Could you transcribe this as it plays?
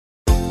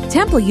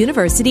Temple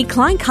University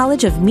Klein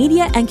College of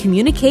Media and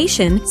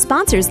Communication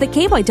sponsors the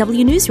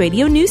KYW News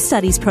Radio News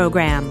Studies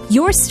program.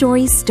 Your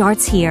story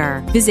starts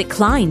here. Visit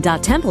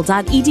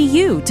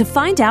klein.temple.edu to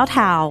find out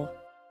how.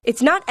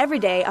 It's not every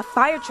day a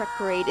fire truck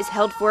parade is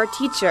held for a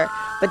teacher,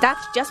 but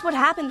that's just what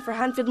happened for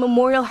Hanfield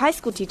Memorial High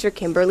School teacher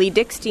Kimberly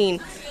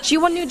Dickstein. She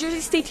won New Jersey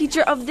State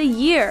Teacher of the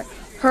Year.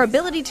 Her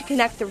ability to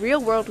connect the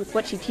real world with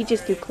what she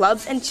teaches through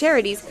clubs and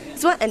charities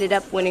is what ended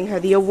up winning her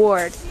the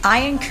award. I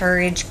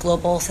encourage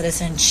global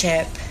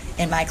citizenship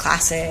in my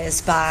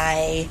classes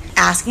by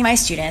asking my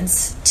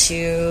students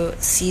to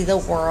see the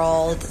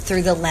world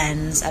through the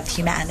lens of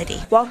humanity.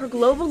 While her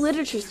global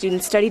literature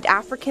students studied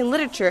African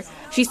literature,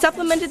 she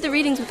supplemented the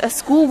readings with a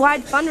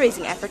school-wide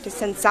fundraising effort to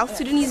send South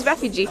Sudanese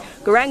refugee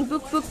Garang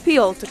Buk Buk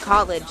Peel to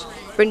college.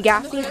 Bryn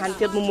Gaffney,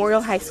 Hanfield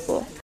Memorial High School.